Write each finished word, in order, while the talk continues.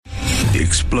The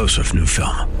explosive new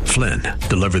film, Flynn,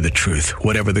 deliver the truth,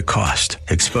 whatever the cost,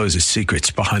 exposes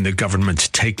secrets behind the government's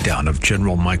takedown of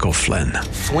General Michael Flynn.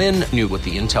 Flynn knew what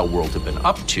the intel world had been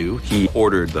up to. He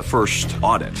ordered the first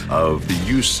audit of the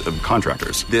use of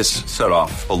contractors. This set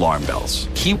off alarm bells.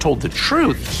 He told the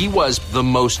truth. He was the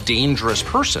most dangerous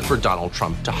person for Donald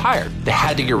Trump to hire. They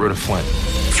had to get rid of Flynn.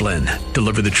 Flynn,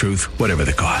 deliver the truth, whatever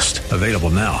the cost. Available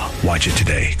now. Watch it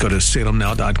today. Go to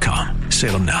salemnow.com.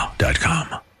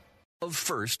 salemnow.com. Of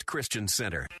First Christian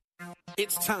Center.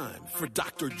 It's time for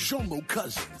Dr. Jomo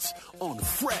Cousins on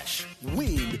Fresh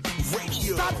Wind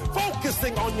Radio. Stop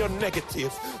focusing on your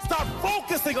negatives. Stop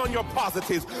focusing on your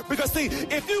positives. Because, see,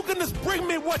 if you can just bring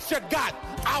me what you got,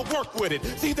 I'll work with it.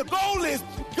 See, the goal is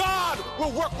God will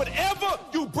work whatever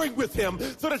you bring with him.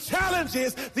 So the challenge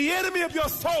is the enemy of your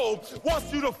soul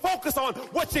wants you to focus on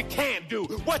what you can't do,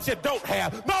 what you don't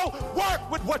have. No,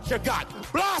 work with what you got.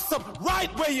 Blossom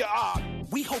right where you are.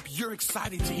 We hope you're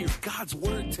excited to hear God's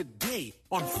word today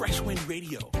on Fresh Wind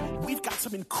Radio. We've got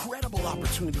some incredible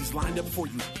opportunities lined up for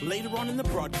you later on in the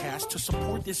broadcast to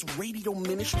support this radio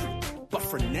ministry. But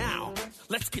for now,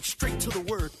 let's get straight to the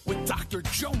word with Dr.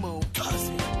 Jomo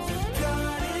Cousins.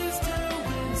 God is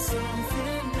doing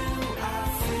something new. I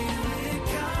feel it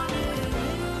coming.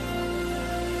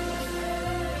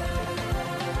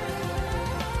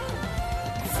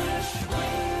 Fresh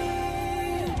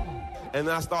Wind. And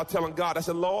then I started telling God, I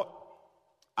said, Lord,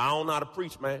 I don't know how to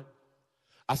preach, man.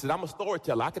 I said, I'm a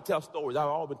storyteller. I can tell stories. I've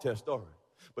always been telling stories.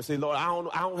 But say, Lord, I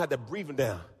don't have that breathing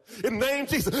down. In the name of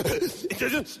Jesus.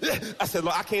 I said,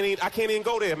 Lord, I can't even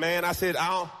go there, man. I said,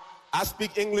 I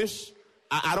speak English.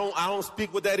 I don't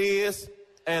speak what that is.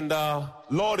 And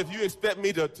Lord, if you expect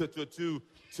me on the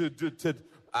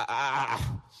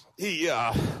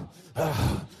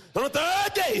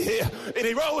third day, and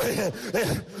he wrote,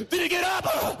 did he get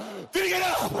up? Did he get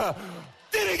up?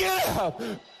 Did he get up?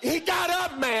 He got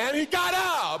up, man. He got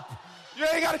up. You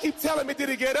ain't got to keep telling me, did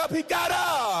he get up? He got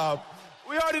up.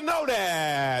 We already know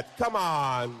that. Come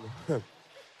on.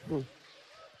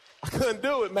 I couldn't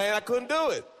do it, man. I couldn't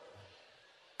do it.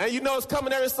 And you know it's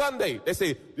coming every Sunday. They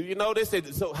say, do you know? They say,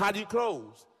 so how do you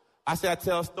close? I say, I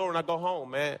tell a story and I go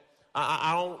home, man.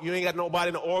 I don't, you ain't got nobody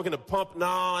in the organ to pump.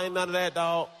 No, ain't none of that,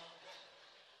 dog.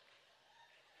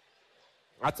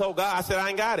 I told God, I said, I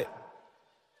ain't got it.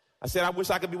 I said, I wish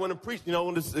I could be one of them preach, you know,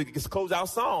 when it's close out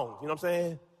songs. You know what I'm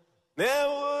saying?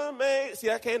 Never made,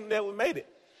 see, I can't never made it.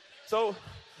 So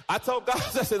I told God,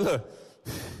 I said, look,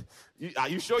 are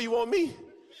you sure you want me?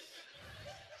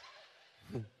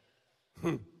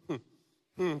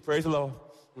 Praise the Lord.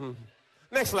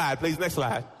 Next slide, please, next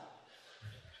slide.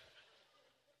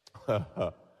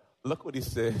 Look what he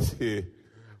says here,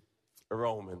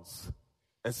 Romans.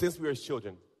 And since we are his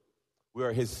children, we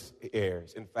are his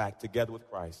heirs. In fact, together with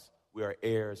Christ, we are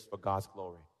heirs for God's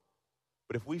glory.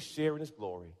 But if we share in his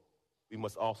glory, we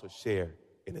must also share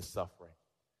in his suffering.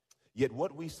 Yet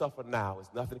what we suffer now is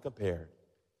nothing compared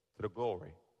to the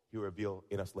glory he will reveal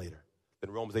in us later.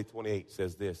 Then Romans 8:28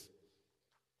 says this.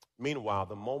 Meanwhile,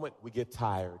 the moment we get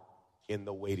tired in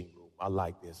the waiting room, I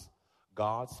like this,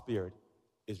 God's Spirit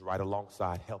is right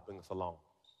alongside helping us along.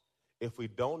 If we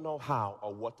don't know how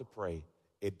or what to pray,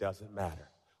 it doesn't matter.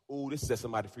 Ooh, this sets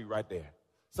somebody free right there.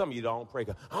 Some of you don't pray.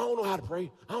 I don't know how to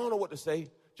pray. I don't know what to say.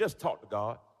 Just talk to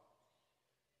God.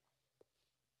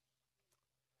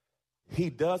 He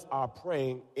does our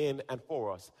praying in and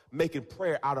for us, making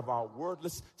prayer out of our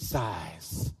wordless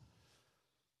sighs.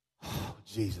 Oh,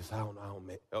 Jesus,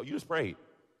 oh, you just prayed.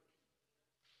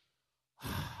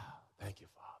 Thank you,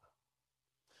 Father.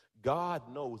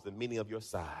 God knows the meaning of your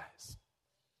sighs.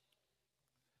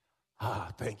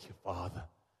 Thank you, Father.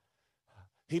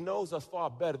 He knows us far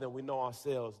better than we know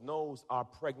ourselves, knows our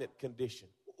pregnant condition.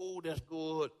 Oh, that's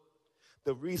good.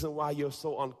 The reason why you're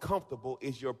so uncomfortable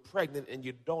is you're pregnant and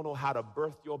you don't know how to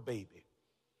birth your baby.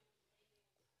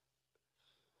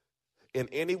 And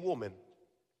any woman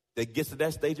that gets to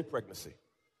that stage of pregnancy,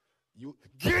 you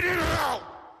get it out.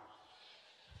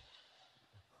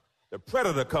 The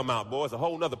predator come out, boy. It's a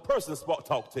whole nother person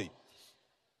talk to you.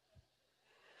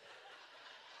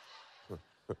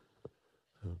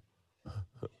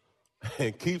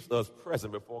 And keeps us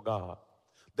present before God.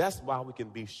 That's why we can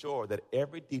be sure that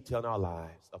every detail in our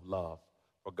lives of love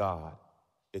for God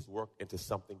is worked into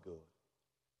something good.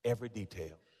 Every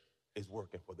detail is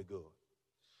working for the good.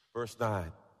 Verse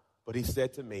 9, but he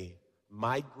said to me,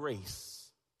 my grace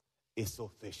is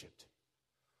sufficient.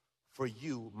 For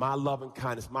you, my love and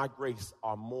kindness, my grace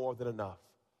are more than enough,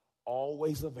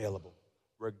 always available,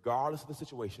 regardless of the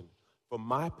situation. For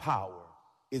my power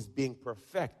is being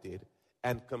perfected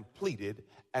and completed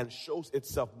and shows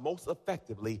itself most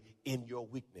effectively in your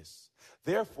weakness.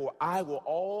 Therefore, I will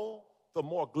all the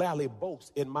more gladly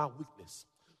boast in my weakness,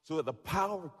 so that the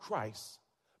power of Christ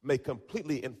may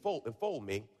completely enfold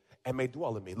me and may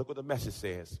dwell in me. Look what the message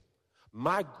says.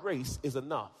 My grace is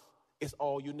enough. It's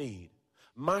all you need.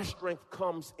 My strength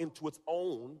comes into its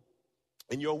own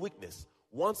in your weakness.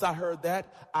 Once I heard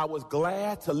that, I was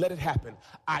glad to let it happen.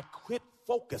 I quit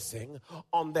focusing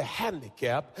on the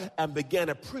handicap and began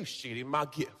appreciating my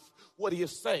gift. What are you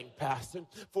saying, Pastor?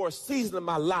 For a season of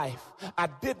my life, I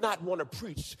did not want to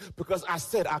preach because I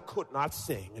said I could not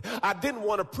sing. I didn't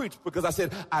want to preach because I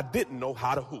said I didn't know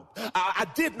how to hoop. I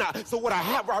did not. So what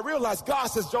I realized, God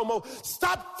says, Jomo,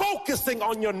 stop focusing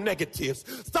on your negatives.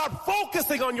 Start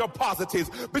focusing on your positives.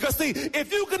 Because see,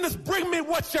 if you can just bring me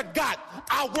what you got,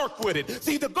 I'll work with it.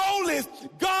 See, the goal is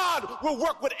God will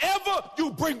work whatever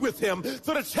you bring with him.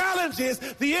 So the challenge is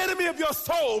the enemy of your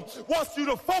soul wants you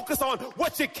to focus on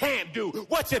what you can't do,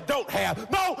 what you don't have.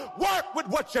 No, work with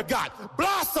what you got.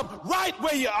 Blossom right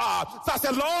where you are. So I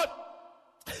said, Lord,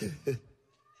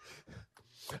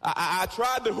 I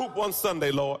tried to hoop one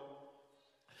Sunday, Lord,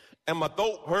 and my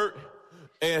throat hurt.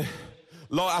 And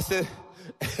Lord, I said,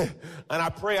 and I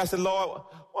prayed, I said, Lord,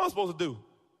 what am I supposed to do?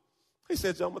 He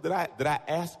said, Jomo, did I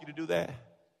ask you to do that?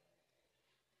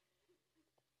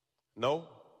 No.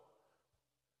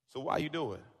 So why you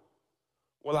do it?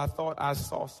 Well, I thought I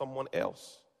saw someone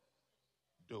else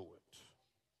do it.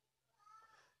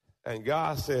 And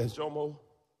God says, Jomo,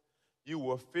 you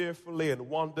were fearfully and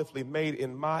wonderfully made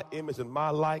in my image and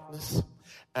my likeness,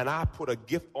 and I put a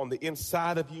gift on the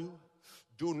inside of you.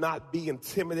 Do not be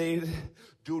intimidated.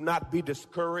 Do not be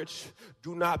discouraged.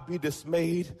 Do not be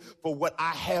dismayed. For what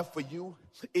I have for you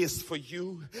is for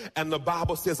you. And the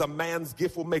Bible says a man's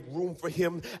gift will make room for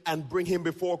him and bring him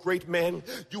before great men.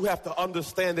 You have to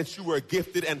understand that you were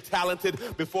gifted and talented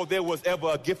before there was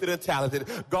ever a gifted and talented.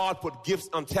 God put gifts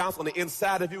and talents on the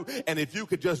inside of you. And if you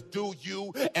could just do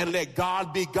you and let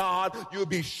God be God, you'll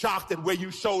be shocked at where you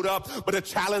showed up. But the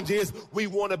challenge is we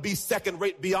want to be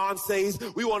second-rate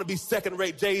Beyoncés. We want to be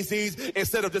second-rate Jay-Z's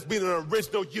instead of just being an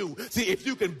original you. See, if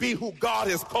you can be who God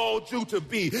has called you to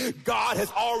be, God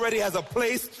already has a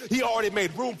place. He already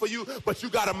made room for you, but you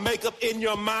got to make up in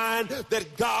your mind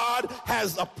that God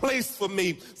has a place for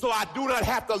me. So I do not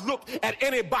have to look at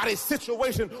anybody's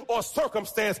situation or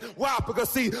circumstance. Why? Because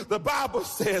see, the Bible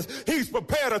says he's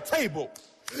prepared a table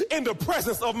in the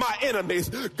presence of my enemies.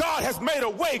 God has made a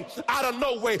way out of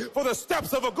no way, for the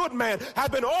steps of a good man have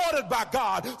been ordered by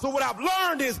God. So what I've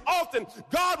learned is often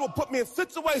God will put me in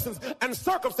situations and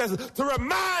circumstances to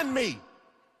remind me,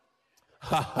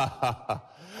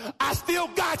 I still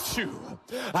got you.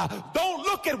 Don't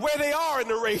look at where they are in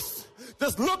the race.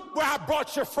 Just look where I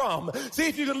brought you from. See,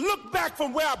 if you can look back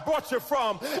from where I brought you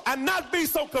from and not be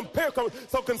so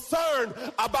concerned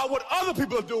about what other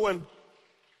people are doing,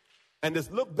 and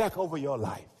just look back over your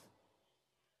life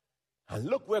and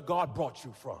look where God brought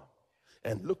you from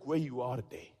and look where you are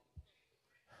today.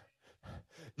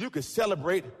 You can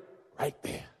celebrate right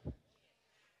there.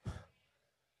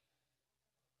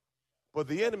 But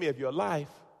the enemy of your life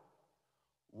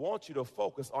wants you to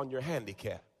focus on your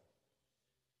handicap.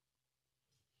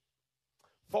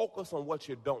 Focus on what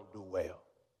you don't do well,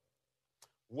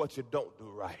 what you don't do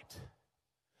right.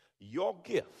 Your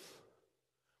gift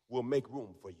will make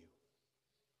room for you.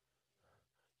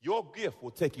 Your gift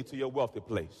will take you to your wealthy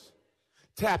place.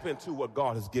 Tap into what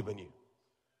God has given you.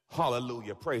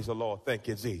 Hallelujah. Praise the Lord. Thank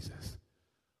you, Jesus.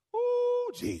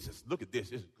 Ooh, Jesus. Look at this.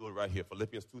 This is good right here.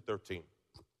 Philippians 2:13.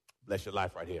 Bless your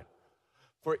life right here.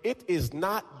 For it is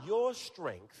not your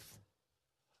strength,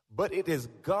 but it is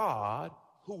God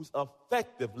who's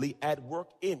effectively at work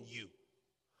in you,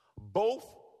 both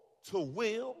to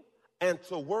will and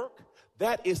to work.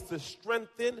 That is to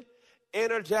strengthen,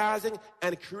 energizing,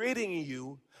 and creating in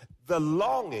you the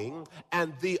longing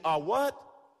and the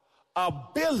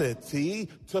ability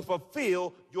to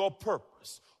fulfill your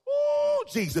purpose. Oh,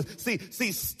 Jesus.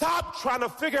 See, stop trying to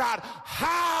figure out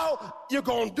how you're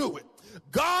going to do it.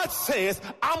 God says,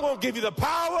 I'm going to give you the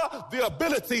power, the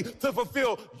ability to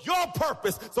fulfill your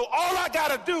purpose. So all I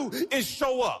got to do is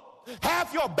show up.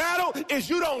 Half your battle is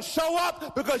you don't show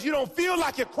up because you don't feel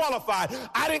like you're qualified.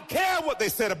 I didn't care what they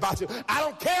said about you. I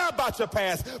don't care about your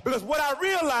past, because what I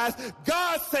realized,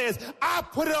 God says, I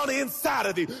put it on the inside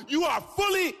of you. You are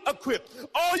fully equipped.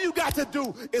 All you got to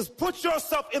do is put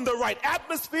yourself in the right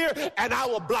atmosphere and I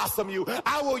will blossom you.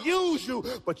 I will use you,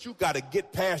 but you got to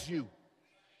get past you.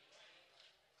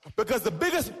 Because the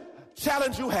biggest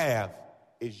challenge you have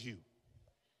is you.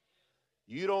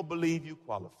 You don't believe you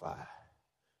qualify.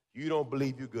 You don't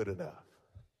believe you're good enough.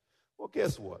 Well,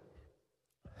 guess what?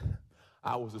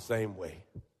 I was the same way.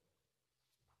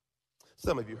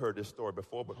 Some of you heard this story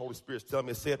before, but Holy Spirit's telling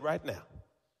me to say it right now.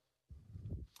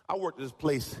 I worked at this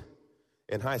place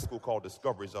in high school called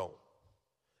Discovery Zone.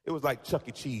 It was like Chuck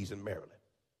E. Cheese in Maryland.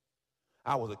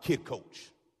 I was a kid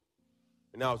coach,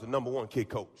 and I was the #1 kid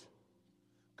coach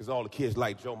because all the kids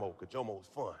liked Jomo because Jomo was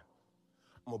fun.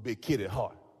 I'm a big kid at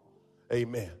heart.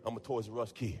 Amen. I'm a Toys R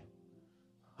Us kid.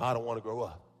 I don't want to grow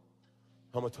up.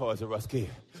 I'm a Toys R Us kid.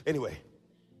 Anyway,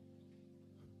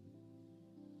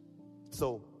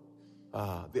 so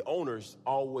the owner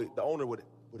would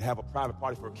have a private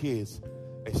party for kids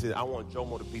and said, I want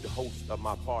Jomo to be the host of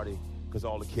my party because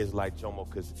all the kids like Jomo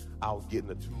because I was getting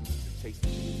the tubes and chasing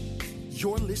kids.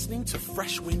 You're listening to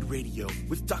Fresh Wind Radio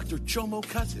with Dr. Jomo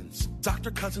Cousins. Dr.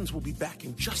 Cousins will be back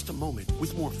in just a moment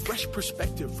with more fresh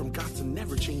perspective from God's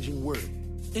never-changing word.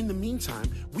 In the meantime,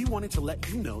 we wanted to let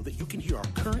you know that you can hear our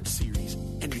current series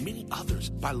and many others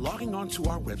by logging on to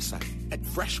our website at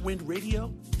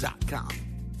freshwindradio.com.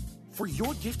 For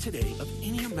your gift today of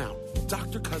any amount,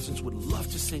 Dr. Cousins would love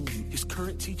to send you his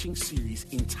current teaching series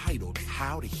entitled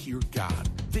How to Hear God.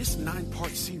 This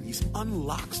 9-part series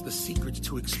unlocks the secrets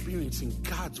to experiencing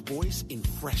God's voice in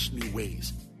fresh new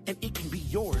ways, and it can be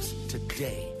yours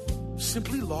today.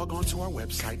 Simply log on to our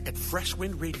website at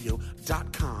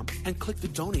freshwindradio.com and click the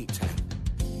Donate tab.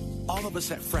 All of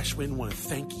us at Fresh Wind want to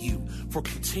thank you for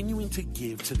continuing to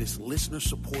give to this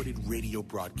listener-supported radio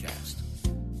broadcast.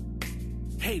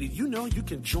 Hey, did you know you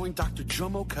can join Dr.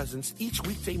 Jomo Cousins each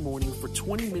weekday morning for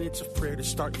 20 minutes of prayer to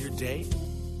start your day?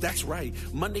 That's right.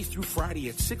 Monday through Friday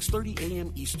at 6:30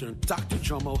 a.m. Eastern, Dr.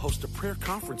 Jomo hosts a prayer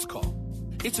conference call.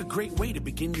 It's a great way to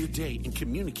begin your day in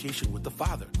communication with the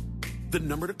Father. The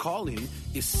number to call in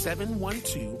is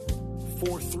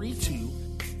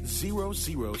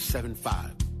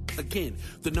 712-432-0075. Again,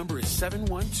 the number is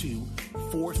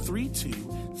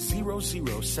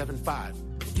 712-432-0075.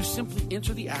 You simply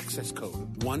enter the access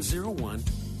code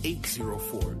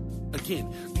 101804.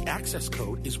 Again, the access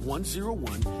code is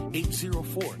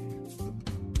 101804.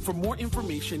 For more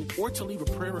information or to leave a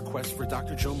prayer request for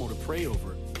Dr. Jomo to pray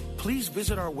over, please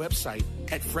visit our website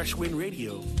at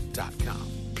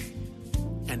freshwindradio.com.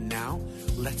 And now,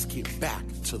 let's get back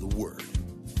to the Word.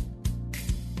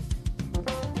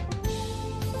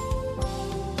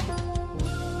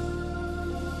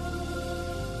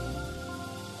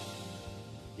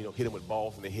 You know, hit him with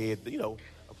balls in the head. You know,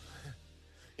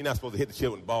 you're not supposed to hit the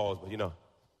children with balls, but you know.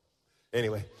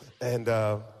 Anyway, and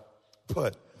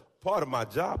but part of my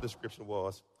job description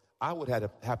was I would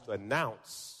have to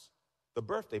announce the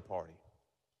birthday party.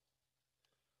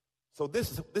 So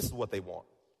this is what they want.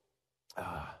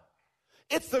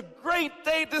 It's a great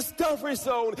day, Discovery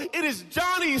Zone. It is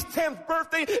Johnny's 10th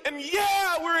birthday, and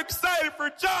yeah, we're excited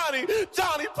for Johnny.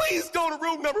 Johnny, please go to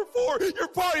room number 4. Your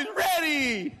party's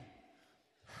ready.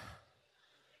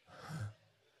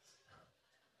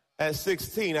 At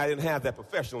 16, I didn't have that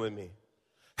professional in me.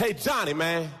 Hey, Johnny,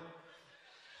 man,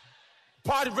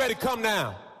 party ready, come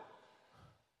now.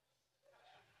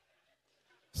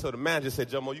 So the manager said,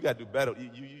 Jomo, you got to do better.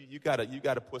 You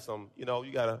got to put some, you know,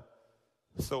 you got to.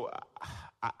 So,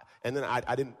 and then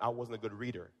I wasn't a good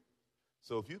reader.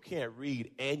 So if you can't read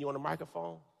and you're on the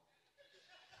microphone,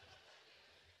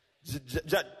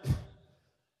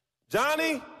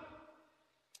 Johnny,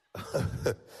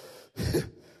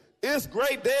 it's a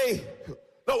great day.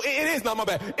 No, it is not my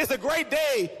bad. It's a great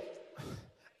day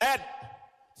at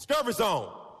Discovery Zone.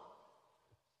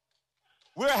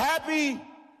 We're happy.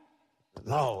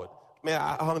 Lord, man,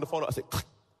 I hung the phone up. I said,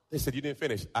 they said, you didn't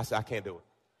finish. I said, I can't do it.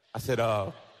 I said,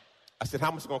 how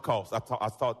much is it going to cost? I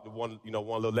thought one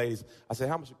little ladies, I said,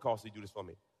 how much it cost to do this for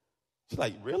me? She's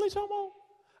like, really, Jomo?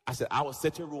 I said, I will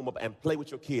set your room up and play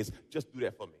with your kids. Just do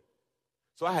that for me.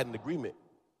 So I had an agreement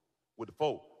with the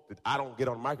folk that I don't get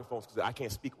on microphones because I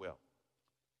can't speak well.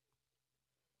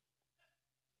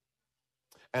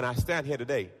 And I stand here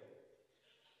today.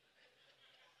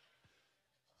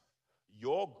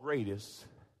 Your greatest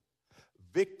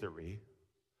victory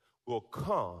will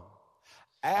come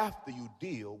after you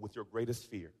deal with your greatest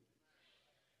fear.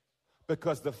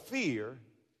 Because the fear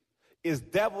is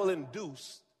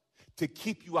devil-induced to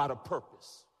keep you out of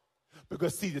purpose.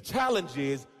 Because, see, the challenge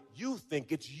is you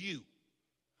think it's you.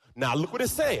 Now, look what it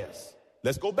says.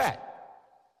 Let's go back.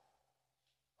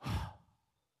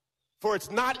 For it's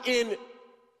not in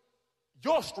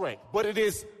your strength, but it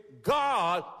is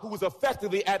God who is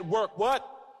effectively at work, what?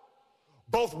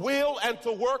 Both will and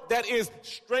to work, that is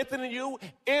strengthening you,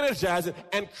 energizing,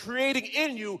 and creating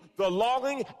in you the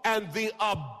longing and the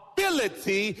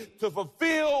ability to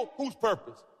fulfill whose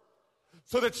purpose?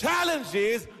 So the challenge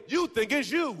is you think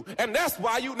it's you. And that's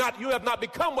why you have not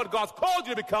become what God's called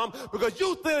you to become, because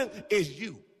you think it's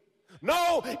you.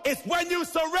 No, it's when you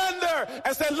surrender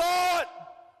and say, Lord,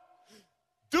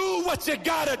 do what you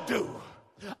gotta do.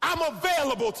 I'm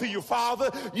available to you,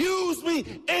 Father. Use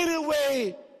me any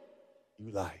way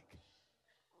you like.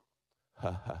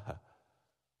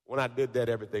 When I did that,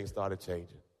 everything started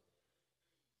changing.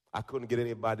 I couldn't get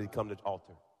anybody to come to the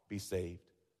altar, be saved.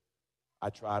 I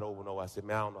tried over and over. I said,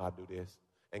 man, I don't know how to do this.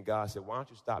 And God said, why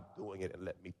don't you stop doing it and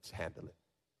let me handle it?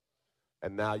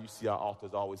 And now you see our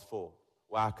altar's always full.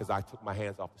 Why? Because I took my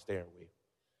hands off the steering wheel.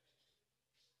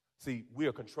 See, we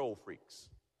are control freaks.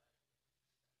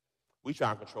 We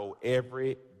try to control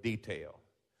every detail.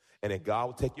 And then God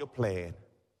will take your plan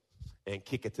and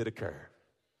kick it to the curb.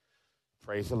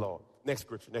 Praise the Lord. Next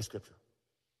scripture.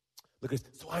 Look at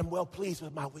this. So I'm well pleased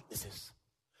with my weaknesses,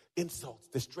 insults,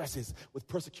 distresses, with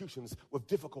persecutions, with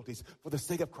difficulties for the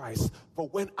sake of Christ. For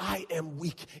when I am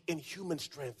weak in human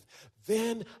strength,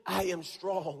 then I am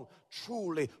strong,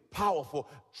 truly powerful,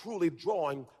 truly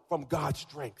drawing from God's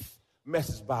strength.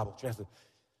 Message Bible translate.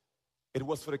 It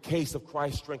was for the case of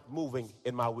Christ's strength moving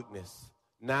in my weakness.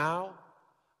 Now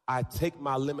I take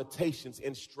my limitations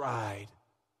in stride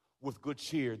with good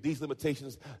cheer. These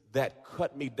limitations that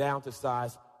cut me down to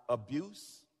size: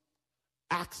 abuse,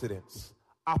 accidents,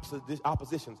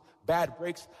 oppositions, bad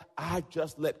breaks. I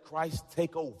just let Christ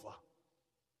take over.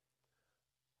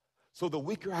 So the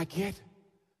weaker I get,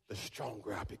 the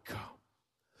stronger I become.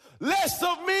 Less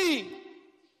of me,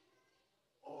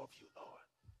 more of you, Lord.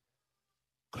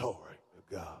 Glory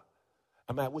to God.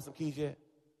 Am I at Wisdom Keys yet?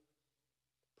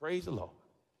 Praise the Lord.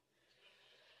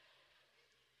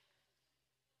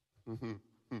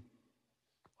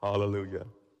 Hallelujah.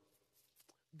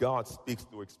 God speaks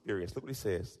through experience. Look what he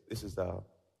says. This is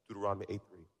Deuteronomy 8:3.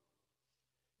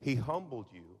 He humbled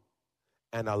you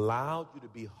and allowed you to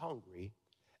be hungry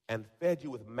and fed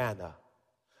you with manna,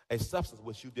 a substance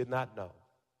which you did not know,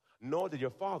 nor did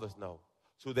your fathers know,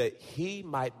 so that he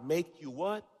might make you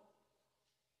what?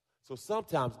 So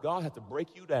sometimes God has to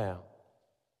break you down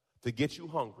to get you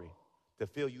hungry, to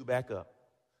fill you back up.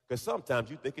 Because sometimes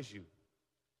you think it's you.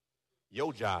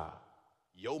 Your job,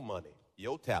 your money,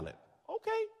 your talent.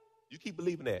 Okay, you keep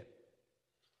believing that.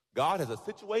 God has a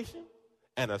situation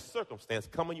and a circumstance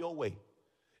coming your way,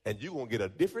 and you're going to get a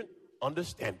different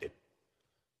understanding.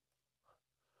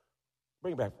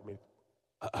 Bring it back for me.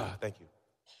 Thank you.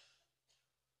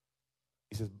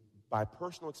 He says, by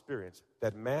personal experience,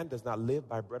 that man does not live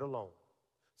by bread alone.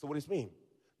 So what does this mean?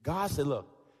 God said, look,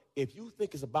 if you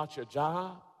think it's about your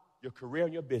job, your career,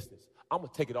 and your business, I'm going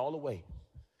to take it all away,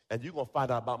 and you're going to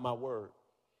find out about my word.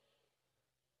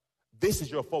 This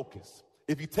is your focus.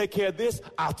 If you take care of this,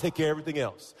 I'll take care of everything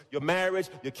else. Your marriage,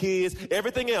 your kids,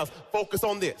 everything else. Focus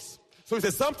on this. So he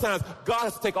said, sometimes God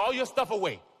has to take all your stuff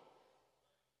away.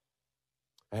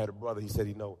 I had a brother, he said,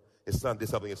 his son did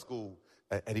something in school,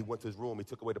 and he went to his room, he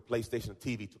took away the PlayStation,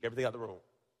 the TV, took everything out of the room.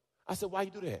 I said, why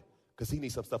you do that? Because he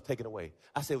needs some stuff taken away.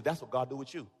 I said, well, that's what God do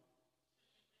with you.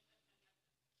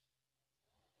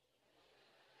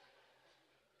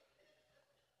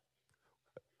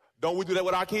 Don't we do that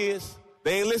with our kids?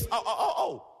 They ain't listen.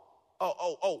 You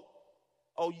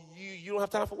don't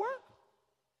have time for work?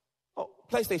 Oh,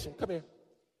 PlayStation, come here.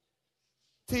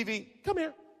 TV, come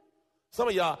here.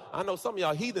 I know some of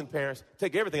y'all heathen parents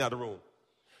take everything out of the room.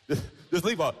 Just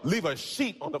leave a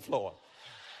sheet on the floor.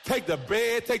 Take the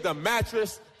bed, take the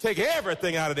mattress, take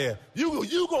everything out of there.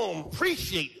 You gonna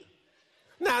appreciate it.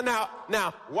 Now,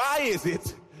 why is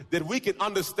it that we can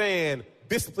understand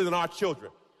discipline in our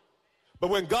children? But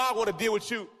when God want to deal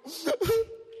with you,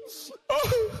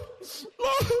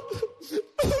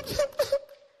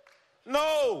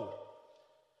 no,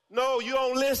 you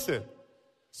don't listen.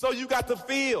 So you got to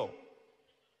feel.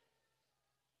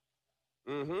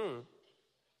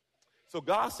 So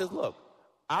God says, look,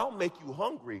 I'll make you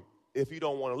hungry if you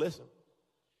don't want to listen.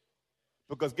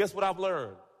 Because guess what I've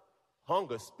learned?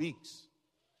 Hunger speaks.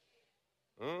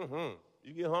 You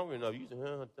get hungry enough, you say,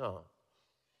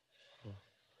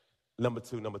 Number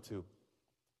two.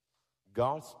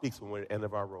 God speaks when we're at the end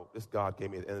of our rope. This God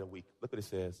gave me at the end of the week. Look what it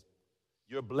says.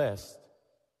 You're blessed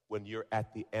when you're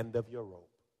at the end of your rope.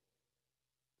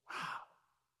 Wow.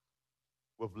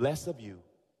 With less of you,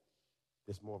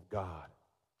 there's more of God.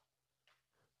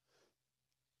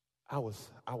 I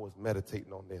was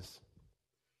meditating on this.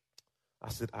 I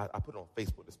put it on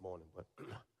Facebook this morning, but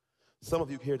some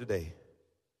of you here today,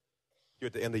 you're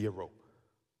at the end of your rope.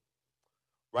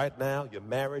 Right now, your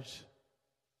marriage,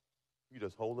 you're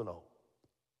just holding on.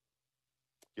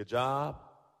 Your job,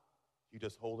 you're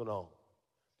just holding on.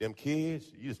 Them kids,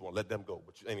 you just want to let them go.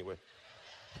 But anyway,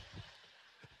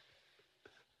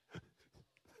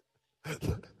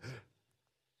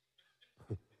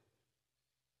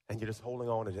 And you're just holding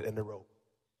on to the end of the rope.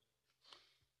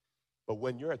 But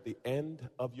when you're at the end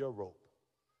of your rope,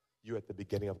 you're at the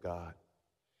beginning of God.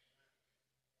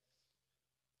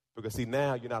 Because see,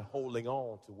 now you're not holding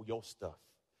on to your stuff,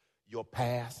 your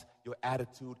past, your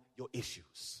attitude, your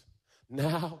issues.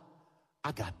 Now,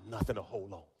 I got nothing to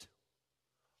hold on to.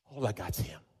 All I got's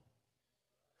him.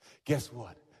 Guess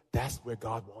what? That's where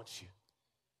God wants you.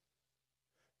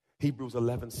 Hebrews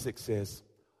 11:6 says,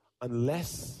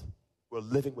 unless we're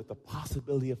living with the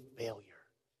possibility of failure,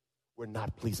 we're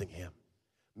not pleasing him.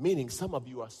 Meaning some of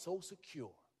you are so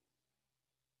secure.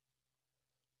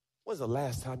 When's the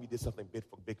last time you did something big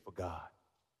for God?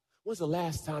 When's the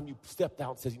last time you stepped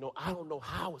out and said, I don't know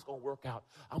how it's going to work out.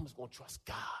 I'm just going to trust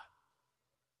God.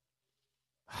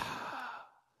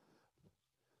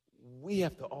 We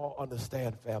have to all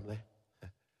understand, family,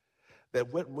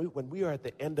 that when we are at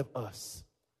the end of us,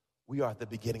 we are at the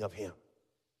beginning of him.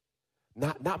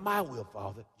 Not my will,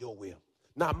 Father, your will.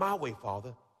 Not my way,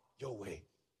 Father, your way.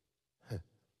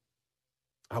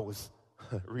 I was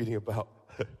reading about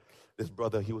this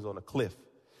brother. He was on a cliff,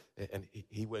 and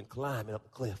he went climbing up the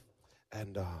cliff.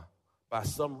 And by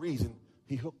some reason,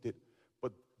 he hooked it,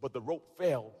 but the rope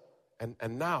fell,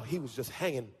 and now he was just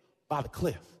hanging by the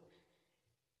cliff.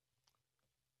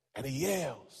 And he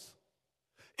yells,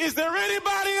 is there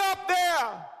anybody up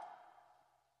there?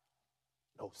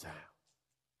 No sound.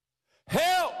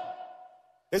 Help!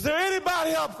 Is there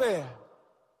anybody up there?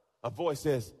 A voice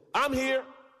says, I'm here.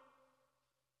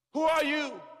 Who are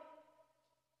you?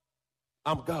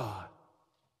 I'm God.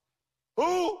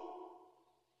 Who?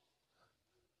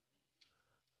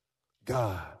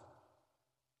 God.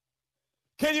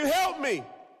 Can you help me?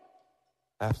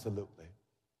 Absolutely.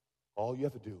 All you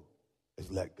have to do is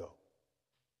let go.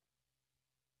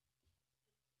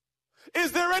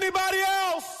 Is there anybody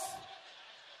else?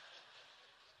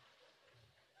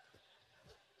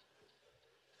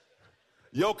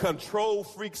 Your control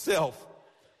freak self.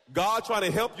 God trying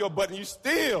to help you, but you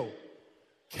still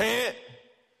can't.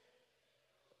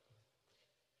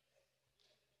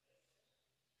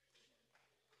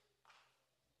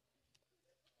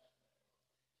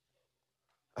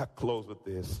 I close with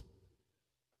this.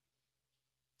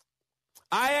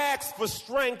 I asked for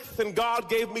strength, and God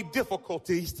gave me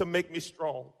difficulties to make me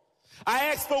strong. I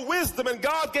asked for wisdom, and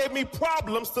God gave me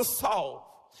problems to solve.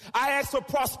 I asked for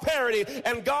prosperity,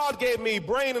 and God gave me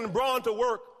brain and brawn to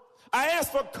work. I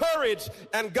asked for courage,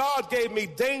 and God gave me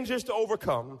dangers to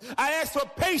overcome. I asked for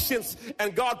patience,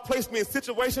 and God placed me in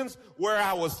situations where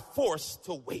I was forced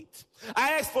to wait.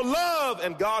 I asked for love,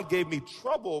 and God gave me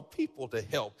troubled people to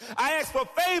help. I asked for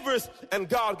favors, and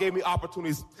God gave me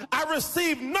opportunities. I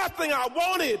received nothing I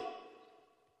wanted.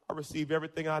 I received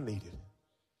everything I needed.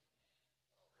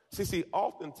 See,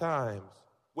 oftentimes,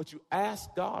 what you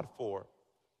ask God for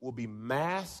will be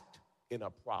masked in a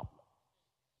problem.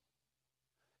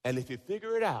 And if you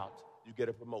figure it out, you get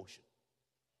a promotion.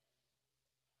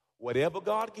 Whatever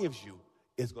God gives you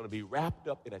is going to be wrapped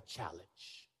up in a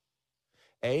challenge.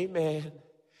 Amen.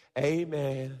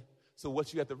 Amen. So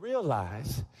what you have to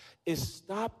realize is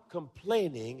stop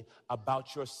complaining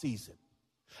about your season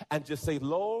and just say,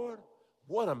 Lord,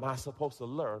 what am I supposed to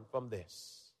learn from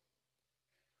this?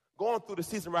 Going through the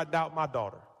season right now with my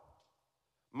daughter,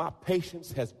 my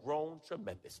patience has grown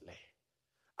tremendously.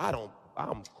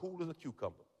 I'm cool as a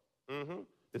cucumber.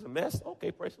 It's a mess.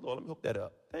 Okay, praise the Lord. Let me hook that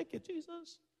up. Thank you,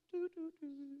 Jesus.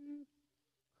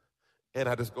 And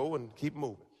I just go and keep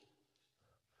moving.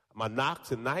 My knock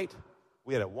tonight,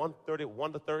 we had a 1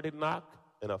 to 30 knock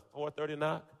and a 4:30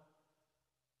 knock.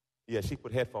 Yeah, she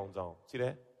put headphones on. See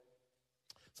that?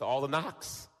 So all the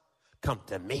knocks come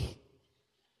to me.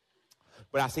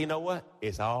 But I say, you know what?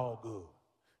 It's all good.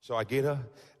 So I get her.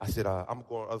 I said, I'm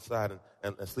going on the other side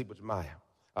and sleep with Jemiah.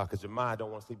 Because Jemiah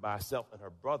don't want to sleep by herself, and her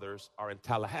brothers are in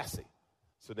Tallahassee.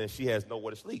 So then she has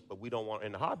nowhere to sleep, but we don't want her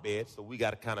in her bed, so we got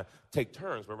to kind of take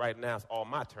turns. But right now, it's all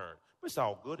my turn. But it's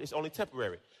all good. It's only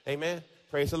temporary. Amen?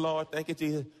 Praise the Lord. Thank you,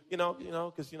 Jesus.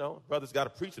 Because, brothers got to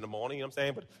preach in the morning, you know what I'm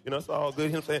saying? But, it's all good, you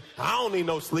know what I'm saying? I don't need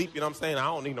no sleep, you know what I'm saying? I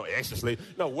don't need no extra sleep.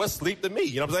 No, what's sleep to me,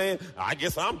 you know what I'm saying? I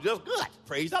guess I'm just good.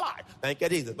 Praise the Lord. Thank you,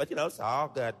 Jesus. But, it's all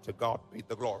good. To God be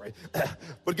the glory.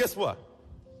 But guess what?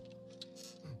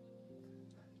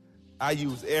 I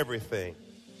use everything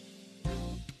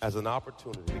as an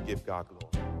opportunity to give God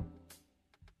glory.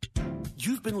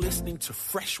 You've been listening to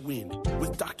Fresh Wind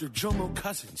with Dr. Jomo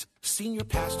Cousins, Senior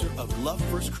Pastor of Love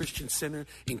First Christian Center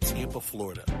in Tampa,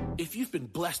 Florida. If you've been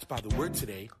blessed by the word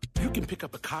today, You can pick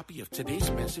up a copy of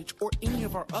today's message or any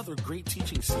of our other great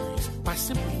teaching series by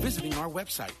simply visiting our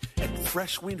website at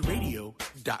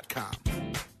freshwindradio.com.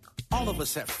 All of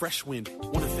us at Fresh Wind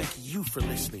want to thank you for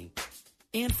listening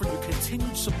and for your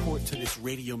continued support to this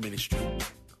radio ministry.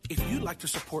 If you'd like to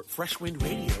support Fresh Wind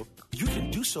Radio, you can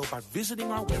do so by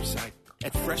visiting our website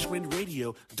at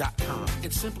freshwindradio.com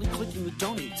and simply clicking the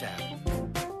Donate tab.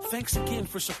 Thanks again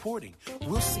for supporting.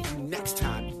 We'll see you next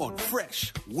time on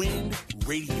Fresh Wind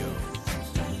Radio.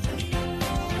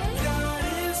 God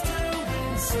is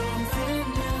doing something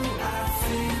new. I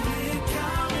feel it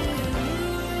coming.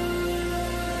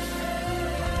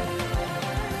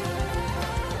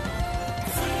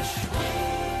 Fresh Wind.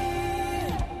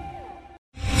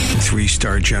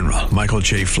 3-star General Michael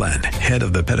J. Flynn, head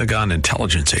of the Pentagon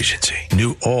Intelligence Agency,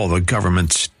 knew all the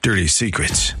government's dirty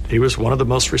secrets. He was one of the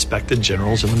most respected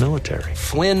generals in the military.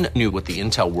 Flynn knew what the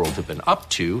intel world had been up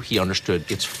to. He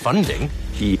understood its funding.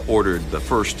 He ordered the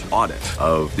first audit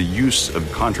of the use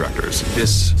of contractors.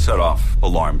 This set off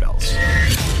alarm bells.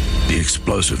 The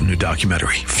explosive new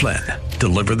documentary, Flynn,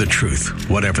 Deliver the Truth,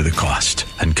 Whatever the Cost,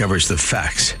 uncovers the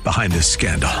facts behind this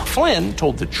scandal. Flynn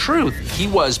told the truth. He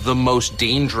was the most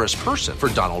dangerous person for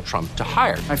Donald Trump to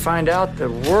hire. I find out the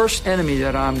worst enemy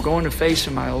that I'm going to face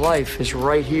in my life is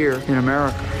right here in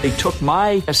America. They took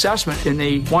my assessment and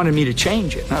they wanted me to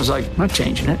change it. And I was like, I'm not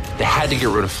changing it. They had to get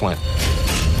rid of Flynn.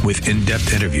 With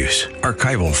in-depth interviews,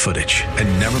 archival footage,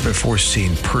 and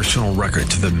never-before-seen personal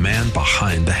records of the man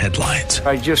behind the headlines.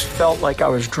 I just felt like I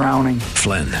was drowning.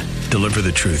 Flynn, Deliver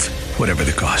the Truth, Whatever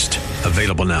the Cost.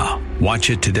 Available now.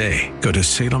 Watch it today. Go to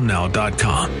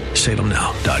salemnow.com.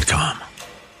 salemnow.com.